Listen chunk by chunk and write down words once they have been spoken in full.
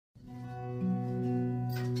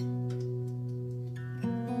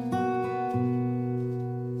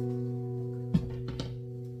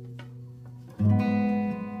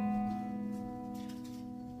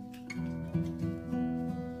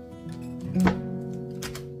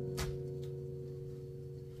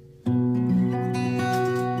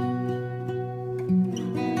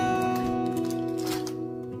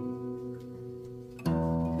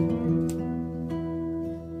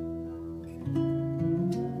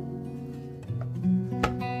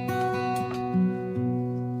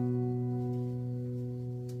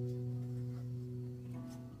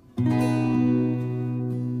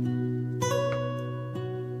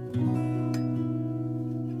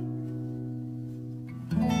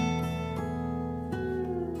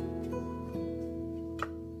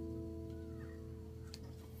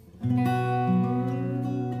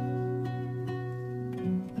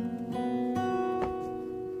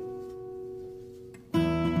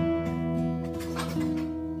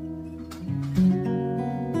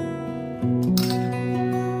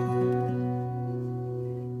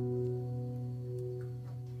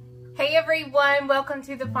everyone, welcome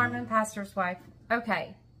to the Farm and Pastor's Wife.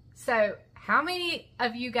 Okay, so how many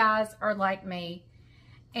of you guys are like me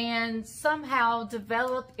and somehow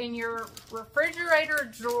develop in your refrigerator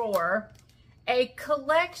drawer a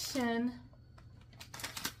collection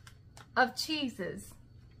of cheeses?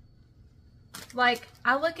 Like,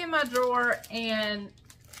 I look in my drawer and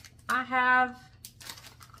I have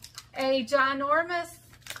a ginormous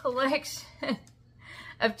collection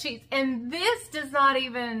of cheese, and this does not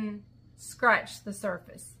even scratch the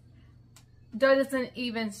surface. Doesn't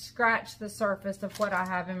even scratch the surface of what I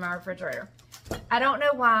have in my refrigerator. I don't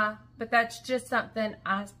know why, but that's just something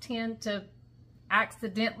I tend to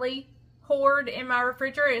accidentally hoard in my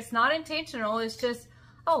refrigerator. It's not intentional. It's just,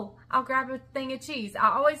 oh, I'll grab a thing of cheese. I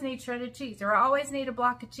always need shredded cheese, or I always need a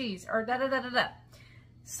block of cheese, or da-da-da-da-da.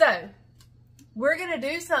 So, we're going to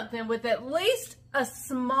do something with at least a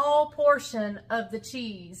small portion of the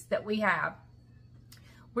cheese that we have.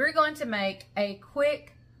 We're going to make a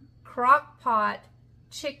quick crock pot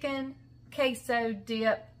chicken queso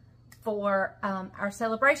dip for our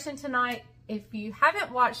celebration tonight. If you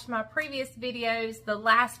haven't watched my previous videos, the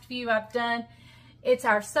last few I've done, it's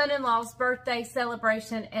our son-in-law's birthday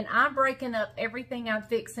celebration, and I'm breaking up everything I'm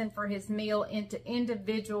fixing for his meal into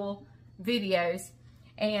individual videos.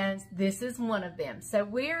 And this is one of them. So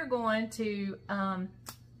we're going to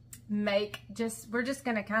we're just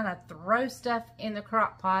going to kind of throw stuff in the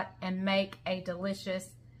crock pot and make a delicious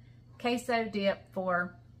queso dip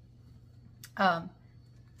for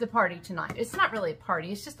the party tonight. It's not really a party.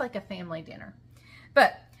 It's just like a family dinner.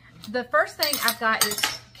 But the first thing I've got is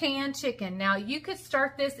canned chicken. Now, you could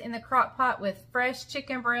start this in the crock pot with fresh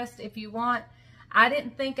chicken breast if you want. I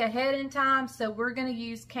didn't think ahead in time, so we're going to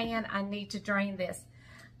use canned. I need to drain this.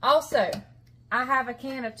 Also, I have a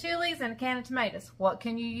can of chilies and a can of tomatoes. What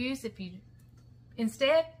can you use if you,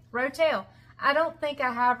 instead, Rotel. I don't think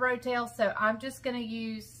I have Rotel, so I'm just going to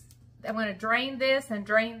use, I'm going to drain this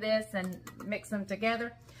and mix them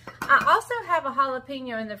together. I also have a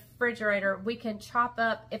jalapeno in the refrigerator we can chop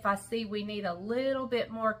up if I see we need a little bit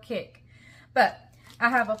more kick. But I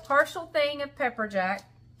have a partial thing of pepper jack.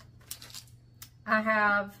 I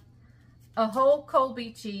have a whole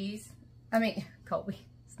Colby cheese. Colby.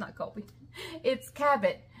 It's not Colby. It's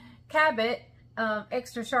Cabot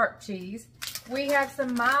extra sharp cheese. We have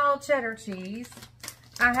some mild cheddar cheese.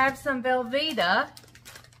 I have some Velveeta,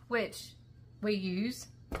 which we use.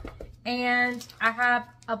 And I have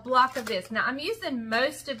a block of this. Now, I'm using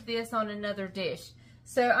most of this on another dish.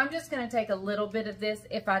 So, I'm just going to take a little bit of this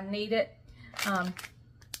if I need it.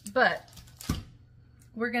 But,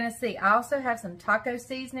 we're going to see. I also have some taco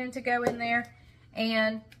seasoning to go in there.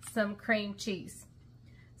 And some cream cheese.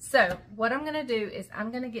 So, what I'm going to do is I'm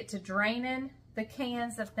going to get to draining the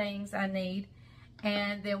cans of things I need.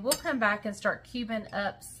 And then we'll come back and start cubing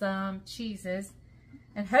up some cheeses.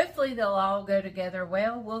 And hopefully they'll all go together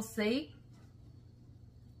well. We'll see.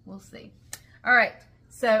 We'll see. All right.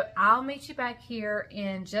 So, I'll meet you back here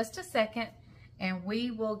in just a second. And we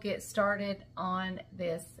will get started on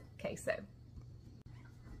this queso.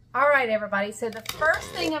 All right, everybody. So, the first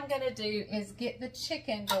thing I'm going to do is get the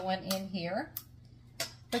chicken going in here.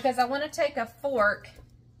 Because I want to take a fork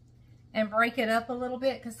and break it up a little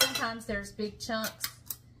bit, because sometimes there's big chunks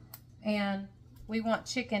and we want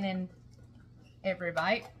chicken in every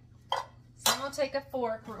bite. So I'm going to take a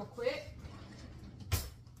fork real quick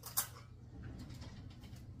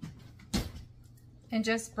and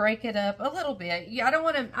just break it up a little bit. Yeah, I don't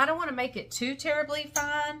want to make it too terribly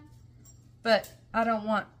fine, but I don't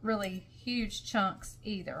want really huge chunks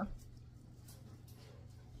either.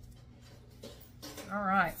 All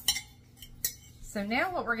right, so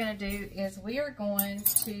now what we're going to do is we are going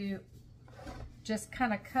to just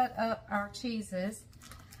kind of cut up our cheeses.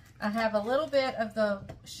 I have a little bit of the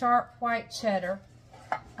sharp white cheddar.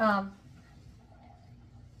 I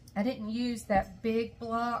didn't use that big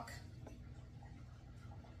block.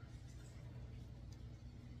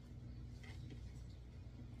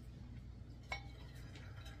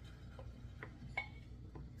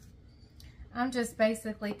 I'm just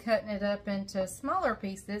basically cutting it up into smaller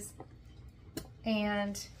pieces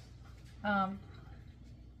and kind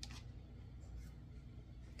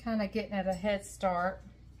of getting at a head start.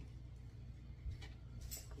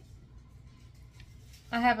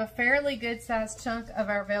 I have a fairly good sized chunk of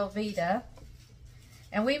our Velveeta,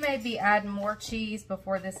 and we may be adding more cheese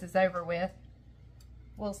before this is over with.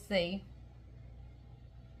 We'll see.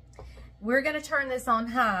 We're going to turn this on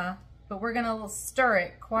high, but we're going to stir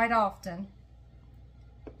it quite often.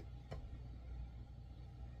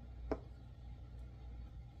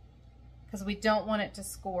 Because we don't want it to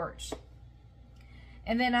scorch.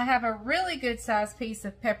 And then I have a really good sized piece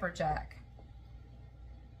of pepper jack.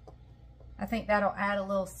 I think that'll add a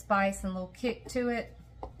little spice and a little kick to it.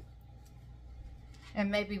 And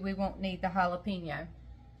maybe we won't need the jalapeno.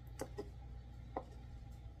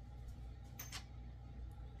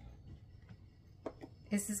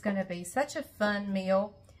 This is going to be such a fun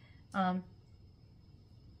meal.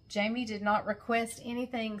 Jamie did not request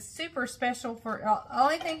anything super special. The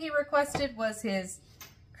only thing he requested was his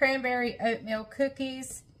cranberry oatmeal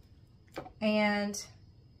cookies, and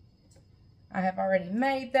I have already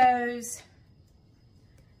made those.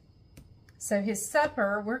 So his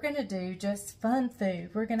supper, we're going to do just fun food.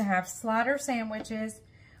 We're going to have slider sandwiches.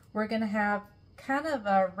 We're going to have kind of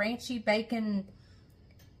a ranchy bacon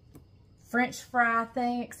French fry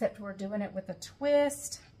thing, except we're doing it with a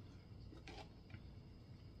twist.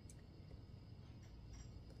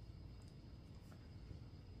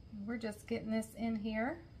 We're just getting this in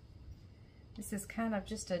here. This is kind of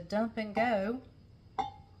just a dump and go.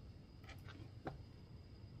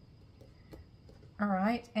 All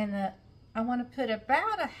right, and I want to put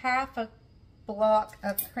about a half a block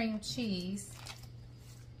of cream cheese.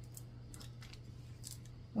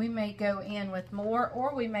 We may go in with more,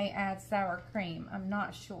 or we may add sour cream. I'm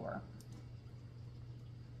not sure.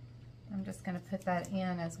 I'm just going to put that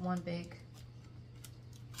in as one big,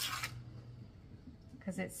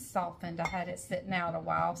 because it's softened. I had it sitting out a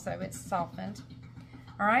while, so it's softened.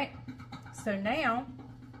 All right, so now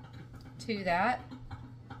to that,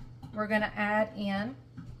 we're going to add in,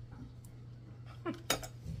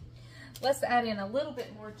 let's add in a little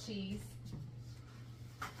bit more cheese.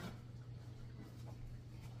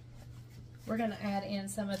 We're going to add in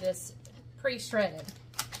some of this pre-shredded,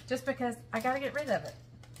 just because I got to get rid of it.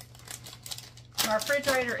 My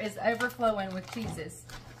refrigerator is overflowing with cheeses.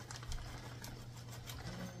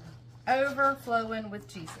 Overflowing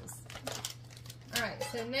with cheeses. All right,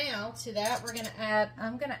 so now to that we're going to add,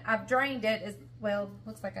 I've drained it as well.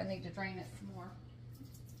 Looks like I need to drain it some more.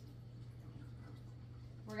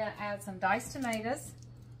 We're going to add some diced tomatoes.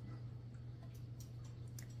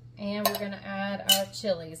 And we're going to add our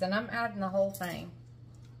chilies. And I'm adding the whole thing.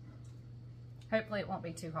 Hopefully it won't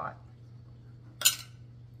be too hot.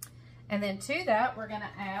 And then to that, we're going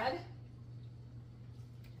to add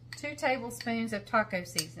 2 tablespoons of taco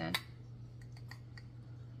seasoning.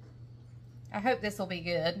 I hope this will be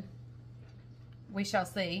good. We shall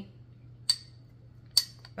see.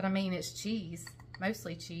 But I mean, it's cheese.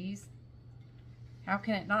 Mostly cheese. How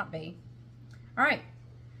can it not be? All right.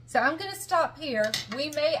 So I'm going to stop here. We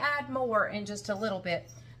may add more in just a little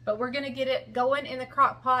bit, but we're going to get it going in the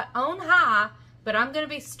crock pot on high, but I'm going to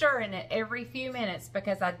be stirring it every few minutes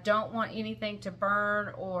because I don't want anything to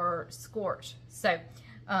burn or scorch. So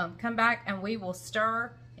come back and we will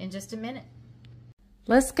stir in just a minute.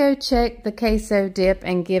 Let's go check the queso dip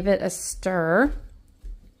and give it a stir.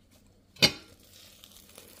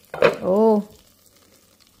 Oh,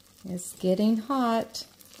 it's getting hot.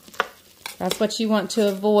 That's what you want to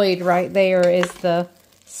avoid right there, is the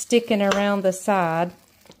sticking around the side.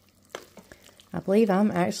 I believe I'm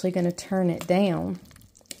actually going to turn it down.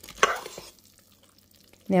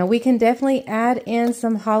 Now we can definitely add in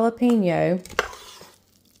some jalapeno.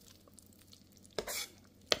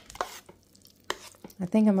 I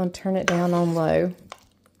think I'm going to turn it down on low.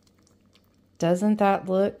 Doesn't that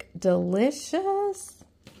look delicious?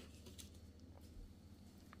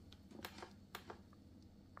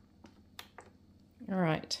 All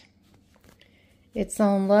right, it's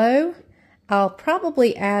on low. I'll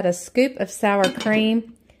probably add a scoop of sour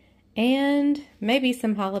cream and maybe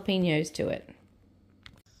some jalapenos to it.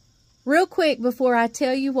 Real quick, before I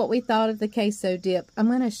tell you what we thought of the queso dip, I'm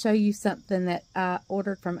going to show you something that I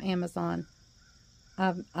ordered from Amazon.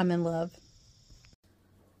 I'm in love.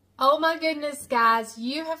 Oh my goodness, guys,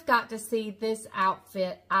 you have got to see this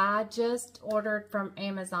outfit I just ordered from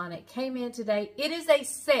Amazon. It came in today. It is a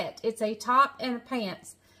set. It's a top and a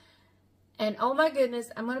pants. And oh my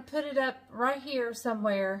goodness, I'm going to put it up right here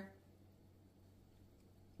somewhere.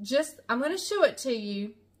 I'm going to show it to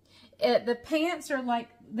you. The pants are like,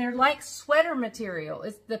 they're like sweater material.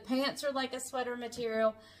 The pants are like a sweater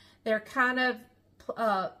material. They're kind of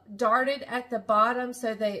darted at the bottom,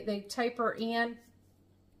 so they taper in.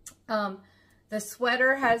 The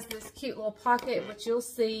sweater has this cute little pocket, which you'll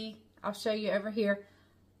see. I'll show you over here.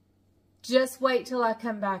 Just wait till I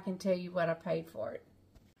come back and tell you what I paid for it.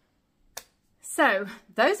 So,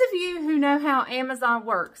 those of you who know how Amazon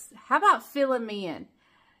works, how about filling me in?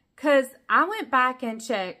 Because I went back and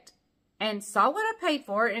checked and saw what I paid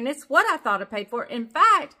for it, and it's what I thought I paid for it. In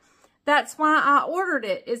fact, that's why I ordered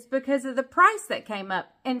it, is because of the price that came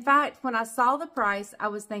up. In fact, when I saw the price, I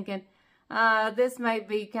was thinking, This may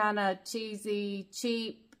be kind of cheesy,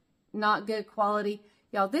 cheap, not good quality.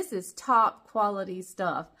 Y'all, this is top quality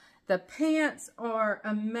stuff. The pants are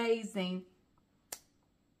amazing.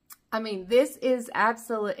 I mean, this is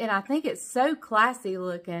absolute, and I think it's so classy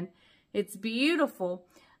looking. It's beautiful.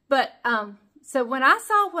 But, so when I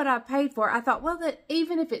saw what I paid for, I thought, well, that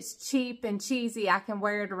even if it's cheap and cheesy, I can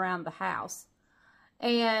wear it around the house.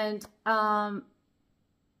 And,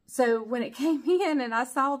 so when it came in and I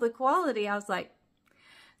saw the quality, I was like,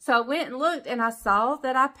 so I went and looked and I saw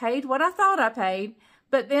that I paid what I thought I paid.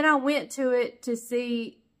 But then I went to it to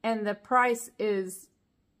see, and the price is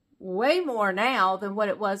way more now than what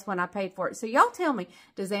it was when I paid for it. So y'all tell me,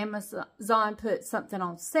 does Amazon put something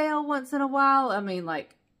on sale once in a while? I mean,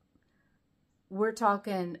 like, we're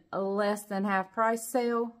talking a less than half price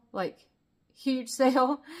sale, like huge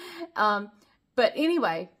sale. But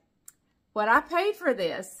anyway, what I paid for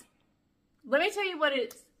this, let me tell you what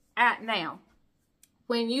it's at now.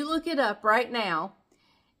 When you look it up right now,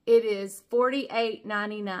 it is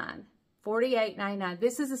 $48.99. $48.99.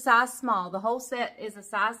 This is a size small. The whole set is a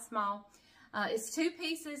size small. It's 2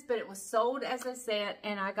 pieces, but it was sold as a set,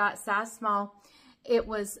 and I got size small. It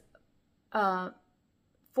was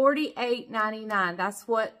 $48.99. That's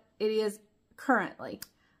what it is currently.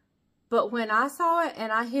 But when I saw it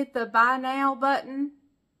and I hit the buy now button,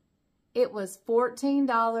 it was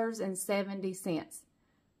 $14.70.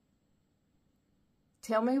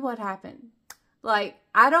 Tell me what happened. Like,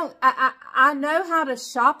 I know how to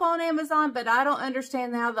shop on Amazon, but I don't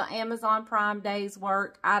understand how the Amazon Prime days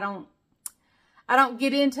work. I don't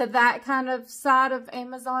get into that kind of side of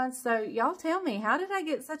Amazon. So y'all tell me, how did I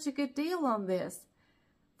get such a good deal on this?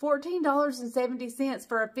 $14.70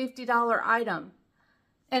 for a $50 item.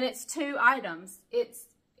 And it's 2 items. It's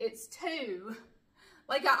 2.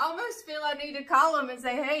 Like, I almost feel I need to call them and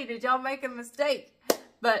say, hey, did y'all make a mistake?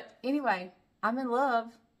 But anyway, I'm in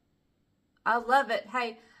love. I love it.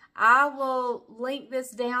 Hey, I will link this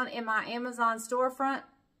down in my Amazon storefront.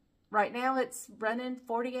 Right now it's running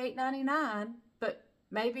 $48.99, but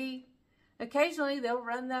maybe occasionally they'll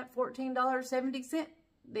run that $14.70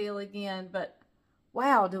 deal again. But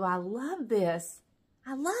wow, do I love this.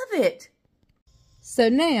 I love it. So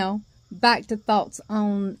now, back to thoughts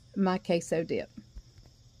on my queso dip.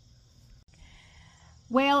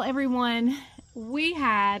 Well, everyone, we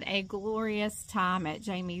had a glorious time at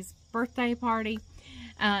Jamie's birthday party.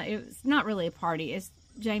 It was not really a party. It's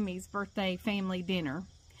Jamie's birthday family dinner.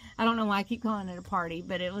 I don't know why I keep calling it a party,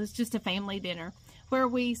 but it was just a family dinner where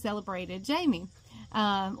we celebrated Jamie.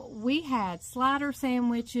 We had slider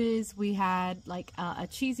sandwiches. We had like a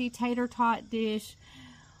cheesy tater tot dish.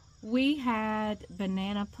 We had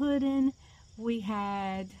banana pudding. We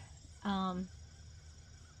had,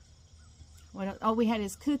 we had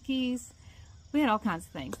his cookies. We had all kinds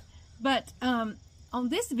of things. But, on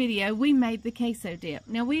this video, we made the queso dip.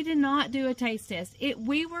 Now, we did not do a taste test.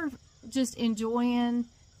 We were just enjoying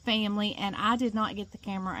family, and I did not get the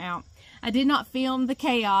camera out. I did not film the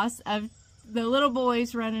chaos of the little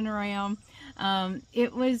boys running around.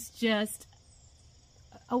 It was just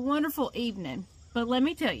a wonderful evening. But let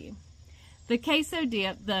me tell you, the queso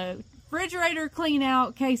dip, the refrigerator clean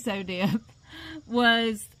out queso dip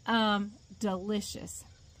was delicious.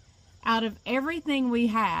 Out of everything we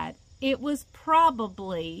had, it was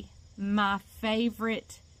probably my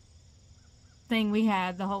favorite thing we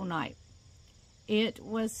had the whole night. It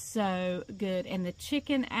was so good. And the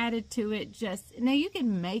chicken added to it just... Now, you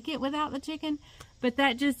can make it without the chicken, but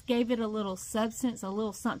that just gave it a little substance, a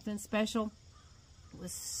little something special. It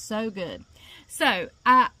was so good. So,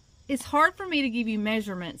 it's hard for me to give you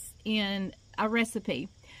measurements in a recipe.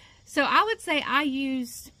 So, I would say I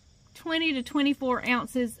used 20 to 24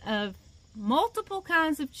 ounces of multiple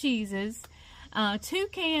kinds of cheeses, 2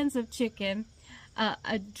 cans of chicken,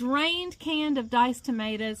 a drained can of diced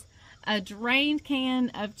tomatoes, a drained can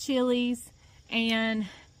of chilies, and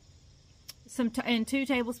 2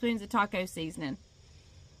 tablespoons of taco seasoning,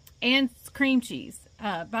 and cream cheese.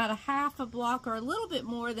 About a half a block or a little bit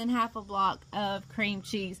more than half a block of cream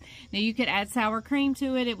cheese. Now, you could add sour cream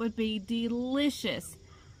to it. It would be delicious.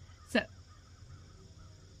 So,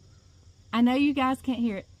 I know you guys can't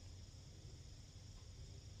hear it,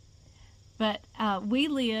 but we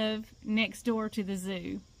live next door to the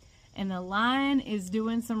zoo, and the lion is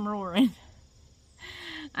doing some roaring.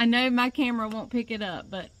 I know my camera won't pick it up,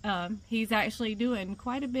 but he's actually doing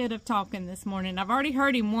quite a bit of talking this morning. I've already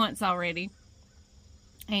heard him once already,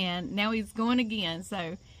 and now he's going again.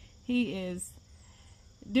 So he is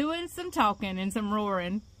doing some talking and some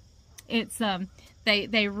roaring. It's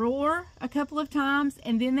they roar a couple of times,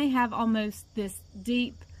 and then they have almost this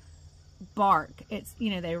deep bark. It's,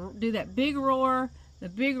 you know, they do that big roar, the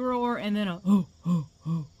big roar, and then a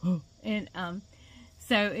and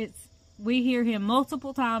so we hear him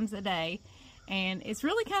multiple times a day, and it's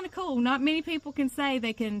really kind of cool. Not many people can say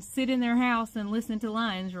they can sit in their house and listen to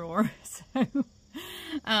lions roar. So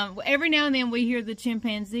every now and then we hear the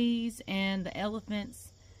chimpanzees and the elephants,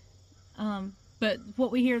 but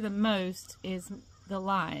what we hear the most is the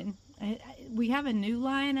lion. We have a new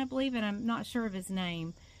lion, I believe, and I'm not sure of his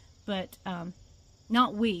name, but I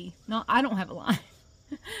don't have a lion.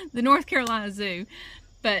 The North Carolina Zoo.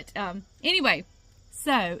 But anyway,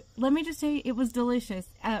 so let me just tell you, it was delicious.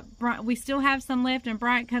 We still have some left, and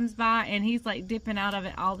Bryant comes by and he's like dipping out of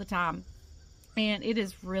it all the time, and it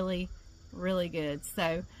is really, really good.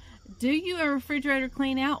 So do you a refrigerator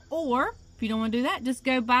clean out, or if you don't want to do that, just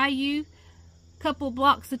go buy you a couple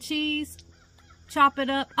blocks of cheese, chop it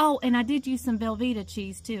up. Oh, and I did use some Velveeta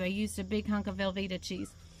cheese too. I used a big hunk of Velveeta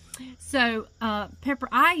cheese. So pepper,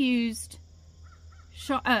 I used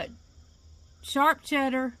sharp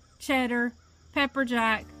cheddar, pepper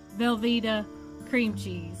jack, Velveeta, cream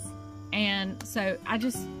cheese. And so I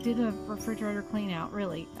just did a refrigerator clean out,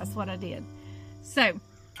 really. That's what I did. So,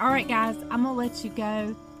 all right, guys, I'm going to let you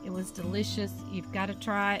go. It was delicious. You've got to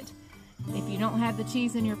try it. If you don't have the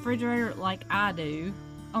cheese in your refrigerator like I do,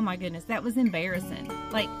 oh my goodness, that was embarrassing.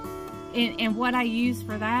 Like, and what I used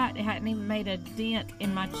for that, it hadn't even made a dent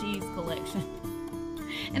in my cheese collection.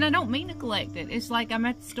 And I don't mean to collect it. It's like I'm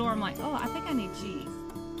at the store, I'm like, oh, I think I need cheese.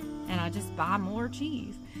 And I just buy more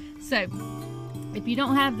cheese. So, if you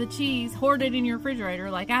don't have the cheese hoarded in your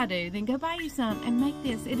refrigerator like I do, then go buy you some and make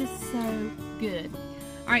this. It is so good.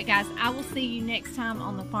 Alright guys, I will see you next time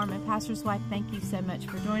on The Farm and Pastor's Wife. Thank you so much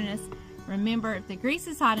for joining us. Remember, if the grease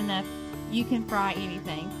is hot enough, you can fry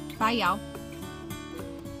anything. Bye y'all.